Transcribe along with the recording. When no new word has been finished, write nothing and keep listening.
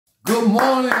Good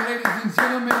morning, ladies and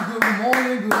gentlemen. Good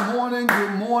morning, good morning,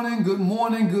 good morning, good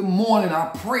morning, good morning. I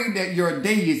pray that your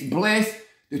day is blessed,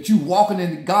 that you walking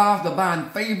in God's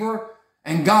divine favor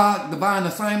and God's divine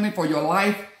assignment for your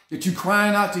life, that you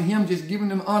crying out to him, just giving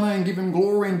him honor and giving him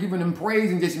glory and giving him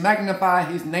praise and just magnify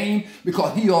his name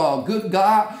because he is a good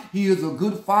God. He is a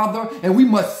good father, and we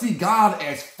must see God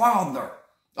as father,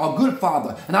 a good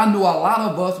father. And I know a lot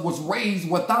of us was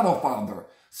raised without a father.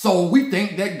 So we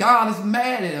think that God is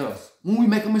mad at us when we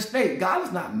make a mistake. God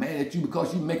is not mad at you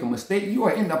because you make a mistake. You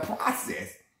are in the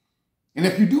process. And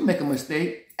if you do make a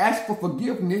mistake, ask for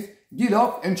forgiveness, get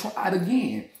up and try it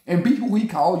again and be who he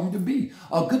called you to be.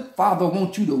 A good father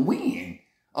wants you to win.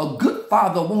 A good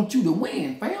father wants you to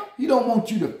win, fam. He don't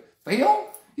want you to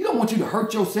fail. He don't want you to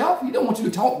hurt yourself. He don't want you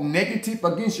to talk negative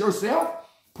against yourself.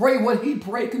 Pray what he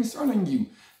prayed concerning you.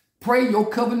 Pray your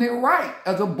covenant right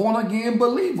as a born-again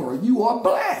believer. You are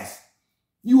blessed.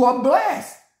 You are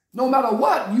blessed. No matter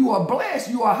what, you are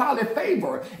blessed. You are highly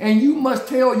favored. And you must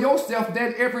tell yourself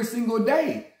that every single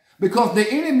day because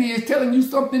the enemy is telling you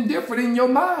something different in your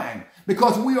mind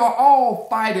because we are all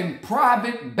fighting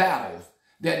private battles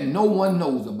that no one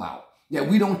knows about, that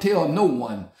we don't tell no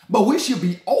one. But we should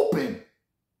be open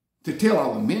to tell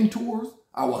our mentors,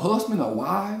 our husband, our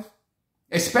wives,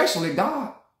 especially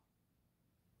God.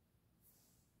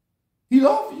 He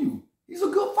loves you. He's a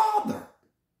good father.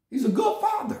 He's a good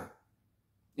father.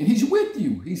 And he's with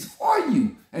you. He's for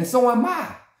you. And so am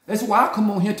I. That's why I come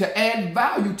on here to add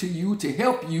value to you, to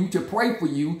help you, to pray for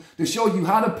you, to show you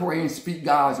how to pray and speak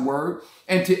God's word,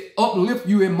 and to uplift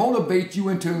you and motivate you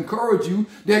and to encourage you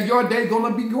that your day is going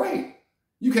to be great.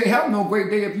 You can't have no great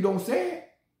day if you don't say it.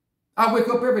 I wake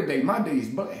up every day. My day is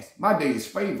blessed. My day is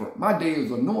favored. My day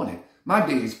is anointed. My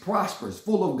day is prosperous,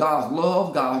 full of God's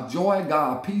love, God's joy,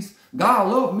 God's peace.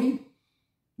 God loved me.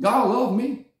 God loved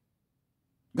me.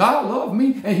 God loved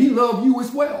me, and he loved you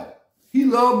as well. He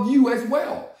loved you as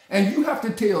well. And you have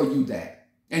to tell you that.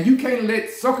 And you can't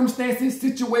let circumstances,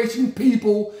 situations,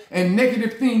 people, and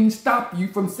negative things stop you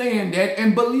from saying that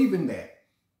and believing that.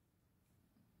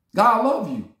 God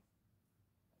loves you.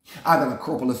 I got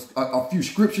a few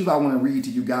scriptures I want to read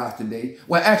to you guys today.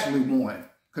 Well, actually one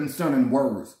concerning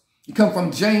words. It comes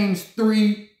from James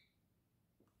 3,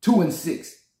 2 and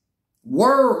 6.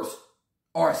 Words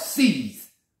are seeds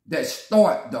that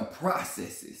start the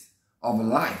processes of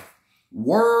life.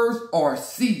 Words are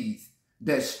seeds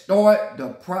that start the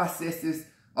processes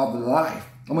of life.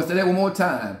 I'm going to say that one more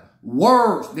time.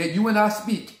 Words that you and I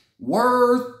speak.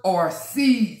 Words are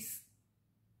seeds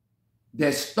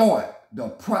that start the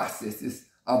processes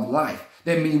of life.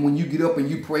 That means when you get up and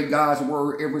you pray God's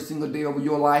word every single day over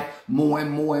your life, more and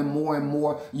more and more and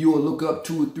more, you will look up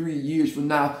 2 or 3 years from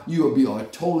now, you will be a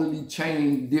totally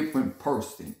changed, different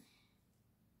person.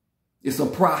 It's a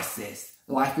process.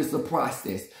 Life is a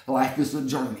process. Life is a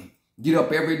journey. Get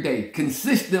up every day,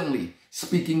 consistently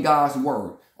speaking God's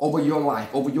word over your life,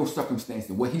 over your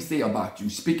circumstances, what he say about you,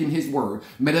 speaking his word,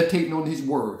 meditating on his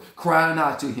word, crying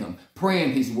out to him,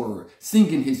 praying his word,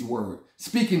 singing his word,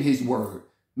 speaking his word,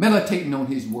 meditating on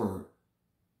his word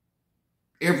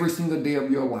every single day of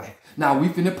your life. Now, we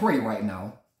finna pray right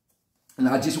now. And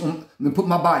I just want to put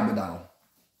my Bible down.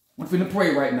 We're finna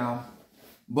pray right now.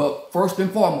 But first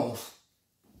and foremost,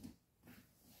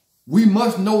 we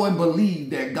must know and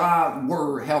believe that God's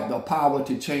word has the power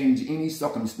to change any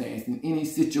circumstance and any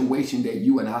situation that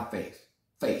you and I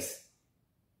face.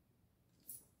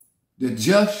 The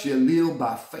just shall live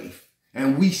by faith.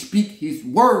 And we speak his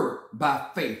word by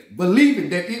faith, believing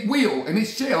that it will and it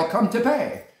shall come to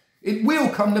pass. It will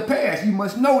come to pass. You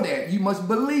must know that. You must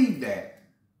believe that.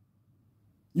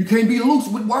 You can't be loose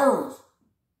with words.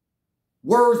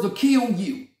 Words will kill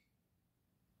you.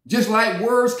 Just like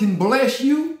words can bless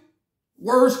you,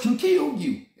 words can kill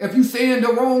you if you're saying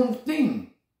the wrong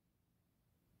thing.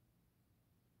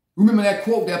 Remember that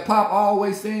quote that Pop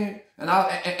always said? And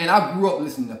I grew up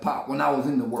listening to Pop when I was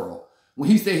in the world. When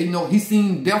he said, he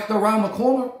seen death around the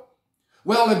corner.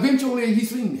 Well, eventually he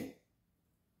seen it.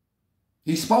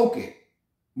 He spoke it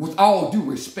with all due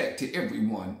respect to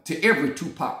everyone, to every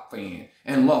Tupac fan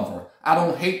and lover. I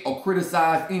don't hate or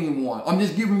criticize anyone. I'm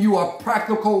just giving you a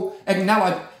practical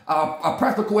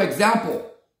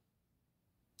example.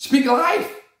 Speak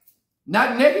life,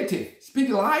 not negative. Speak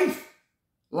life.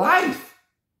 Life.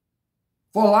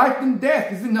 For life and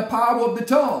death is in the power of the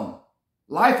tongue.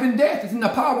 Life and death is in the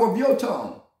power of your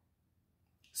tongue.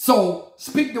 So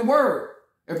speak the word.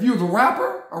 If you're a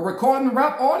rapper, a recording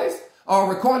rap artist,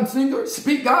 or a recording singer,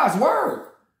 speak God's word.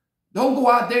 Don't go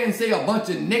out there and say a bunch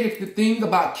of negative things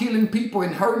about killing people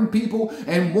and hurting people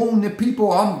and wounding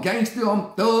people. I'm gangster,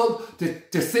 I'm thug,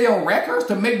 to sell records,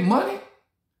 to make money.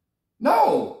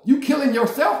 No, you killing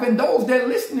yourself and those that are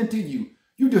listening to you.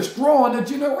 You destroying a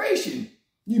generation.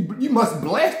 You must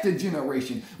bless the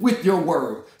generation with your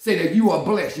word. Say that you are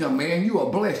blessed, young man. You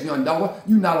are blessed, young daughter.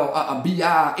 You're not a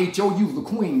B-I-H-O. You're the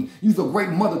queen. You're a great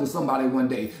mother to somebody one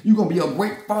day. You're going to be a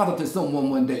great father to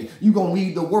someone one day. You're going to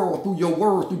lead the world through your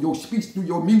words, through your speech, through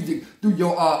your music, through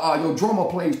your drama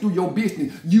plays, through your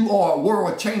business. You are a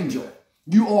world changer.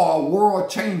 You are a world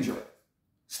changer.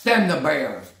 Standard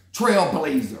bearers,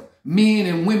 trailblazer, men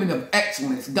and women of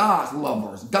excellence, God's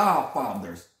lovers,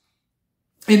 Godfathers,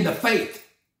 in the faith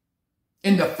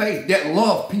that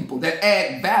love people, that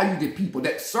add value to people,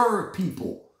 that serve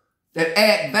people, that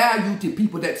add value to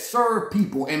people, that serve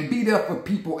people and be there for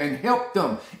people and help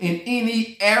them in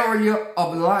any area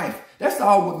of life. That's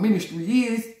all what ministry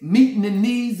is, meeting the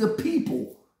needs of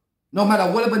people, no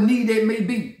matter whatever need they may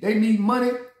be. They need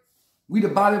money. We the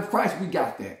body of Christ, we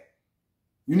got that.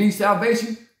 You need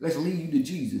salvation? Let's lead you to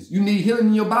Jesus. You need healing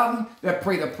in your body? Let's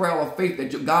pray the prayer of faith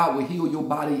that your God will heal your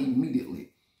body immediately.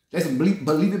 Let's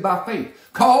believe it by faith.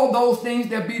 Call those things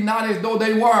that be not as though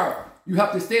they were. You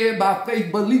have to say it by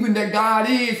faith, believing that God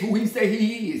is who he say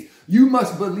he is. You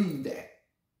must believe that.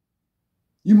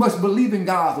 You must believe in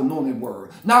God's anointed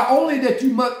word. Not only that you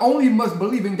must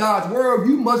believe in God's word,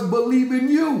 you must believe in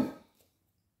you.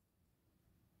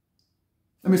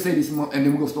 Let me say this and then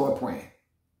we're going to start praying.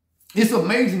 It's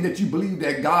amazing that you believe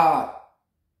that God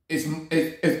is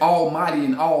almighty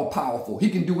and all powerful. He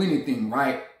can do anything,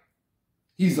 right?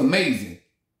 He's amazing.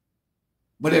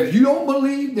 But if you don't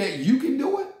believe that you can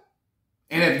do it,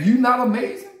 and if you're not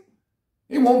amazing,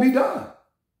 it won't be done.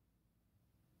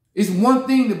 It's one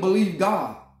thing to believe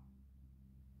God,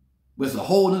 but it's a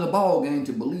whole other ball game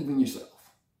to believe in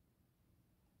yourself.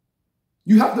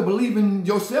 You have to believe in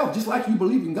yourself just like you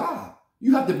believe in God.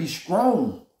 You have to be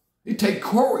strong. It takes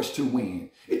courage to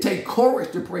win. It takes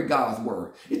courage to pray God's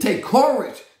word. It takes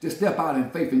courage to step out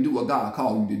in faith and do what God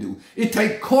called you to do. It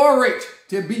takes courage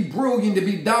to be brilliant, to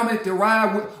be dominant, to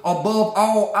ride above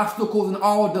all obstacles and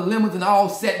all dilemmas and all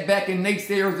setback and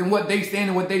naysayers and what they stand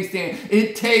and what they stand.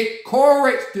 It takes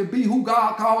courage to be who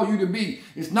God called you to be.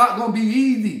 It's not going to be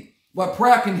easy, but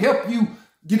prayer can help you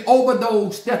get over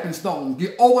those stepping stones,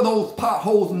 get over those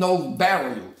potholes and those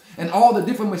barriers. And all the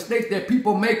different mistakes that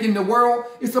people make in the world,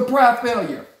 it's a prayer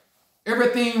failure.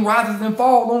 Everything rises and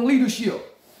falls on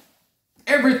leadership.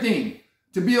 Everything.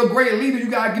 To be a great leader, you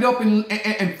got to get up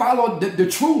and follow the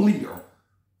true leader.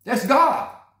 That's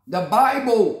God. The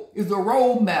Bible is the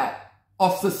roadmap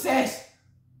of success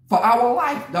for our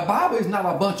life. The Bible is not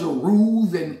a bunch of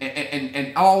rules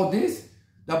and all this.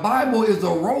 The Bible is a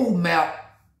roadmap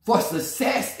for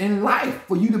success in life,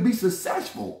 for you to be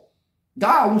successful.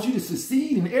 God wants you to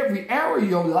succeed in every area of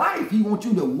your life. He wants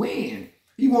you to win.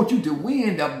 He wants you to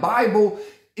win. The Bible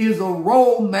is a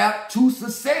roadmap to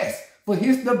success for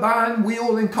his divine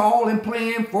will and call and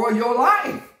plan for your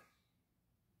life.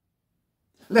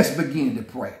 Let's begin to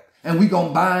pray. And we're going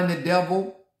to bind the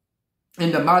devil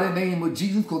in the mighty name of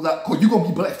Jesus, because you're going to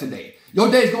be blessed today.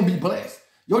 Your day is going to be blessed.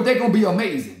 Your day going to be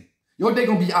amazing. Your day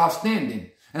going to be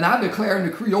outstanding. And I declare and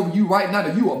decree over you right now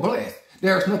that you are blessed.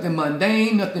 There's nothing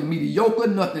mundane, nothing mediocre,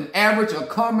 nothing average or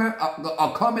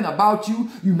common about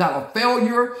you. You're not a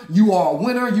failure. You are a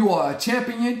winner. You are a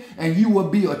champion. And you will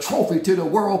be a trophy to the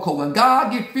world. Because when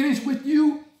God gets finished with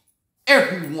you,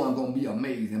 everyone going to be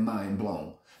amazed and mind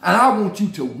blown. And I want you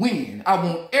to win. I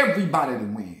want everybody to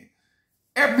win.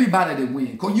 Everybody to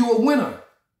win. Because you're a winner.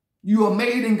 You are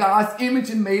made in God's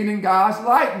image and made in God's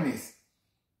likeness.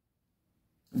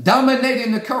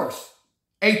 Dominating the curse.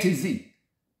 A to Z.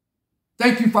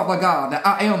 Thank you, Father God, that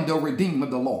I am the redeemed of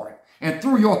the Lord. And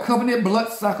through your covenant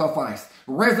blood sacrifice,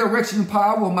 resurrection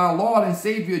power of my Lord and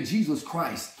Savior Jesus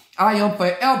Christ, I am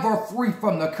forever free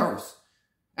from the curse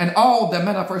and all the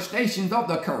manifestations of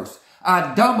the curse.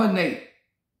 I dominate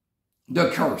the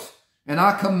curse. And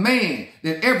I command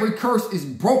that every curse is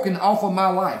broken off of my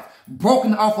life,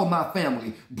 broken off of my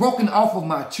family, broken off of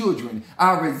my children.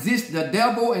 I resist the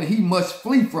devil and he must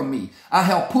flee from me. I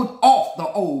have put off the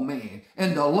old man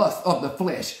and the lust of the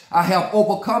flesh. I have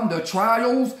overcome the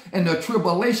trials and the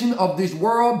tribulation of this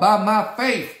world by my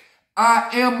faith. I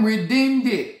am redeemed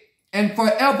it and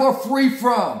forever free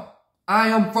from. I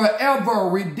am forever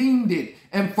redeemed it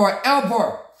and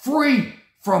forever free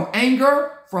from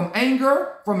anger, from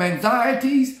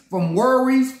anxieties, from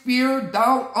worries, fear,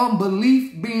 doubt,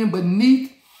 unbelief, being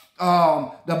beneath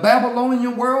the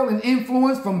Babylonian world and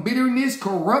influence, from bitterness,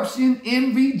 corruption,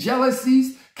 envy,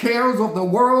 jealousies, cares of the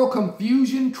world,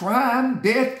 confusion, crime,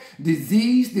 death,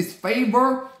 disease,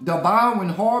 disfavor, devouring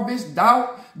harvest,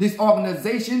 doubt,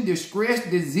 disorganization, distress,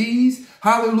 disease,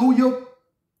 hallelujah,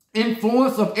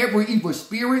 influence of every evil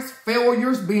spirit,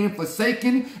 failures, being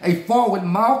forsaken, a forward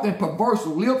mouth and perverse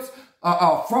lips,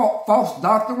 false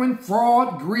doctrine,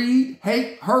 fraud, greed,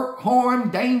 hate, hurt, harm,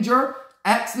 danger,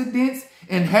 accidents,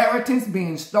 inheritance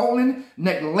being stolen,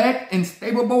 neglect,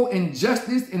 unstable,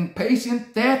 injustice, impatience,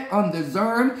 theft,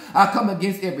 undiscerned. I come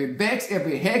against every vex,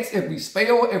 every hex, every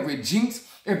spell, every jinx,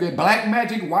 every black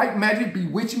magic, white magic,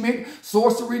 bewitchment,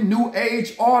 sorcery, new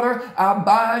age order. I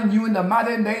bind you in the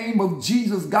mighty name of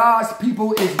Jesus. God's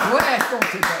people is blessed on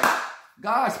today.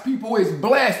 God's people is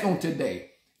blessed on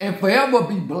today and forever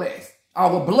be blessed.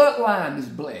 Our bloodline is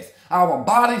blessed. Our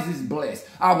bodies is blessed.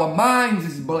 Our minds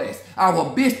is blessed.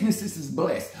 Our businesses is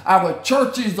blessed. Our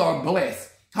churches are blessed.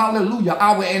 Hallelujah.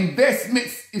 Our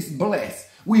investments is blessed.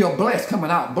 We are blessed coming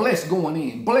out, blessed going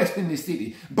in, blessed in the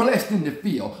city, blessed in the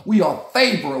field. We are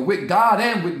favored with God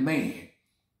and with man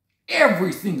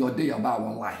every single day of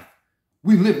our life.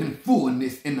 We live in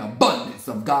fullness and abundance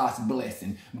of God's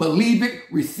blessing. Believe it,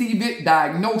 receive it,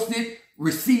 diagnose it,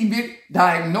 receive it,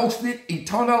 diagnose it,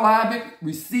 eternalize it,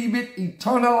 receive it,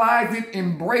 eternalize it,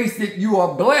 embrace it. You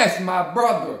are blessed, my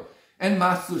brother and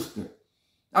my sister.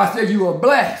 I said you are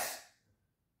blessed.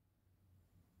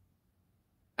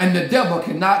 And the devil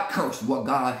cannot curse what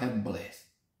God has blessed.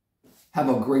 Have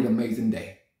a great, amazing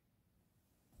day.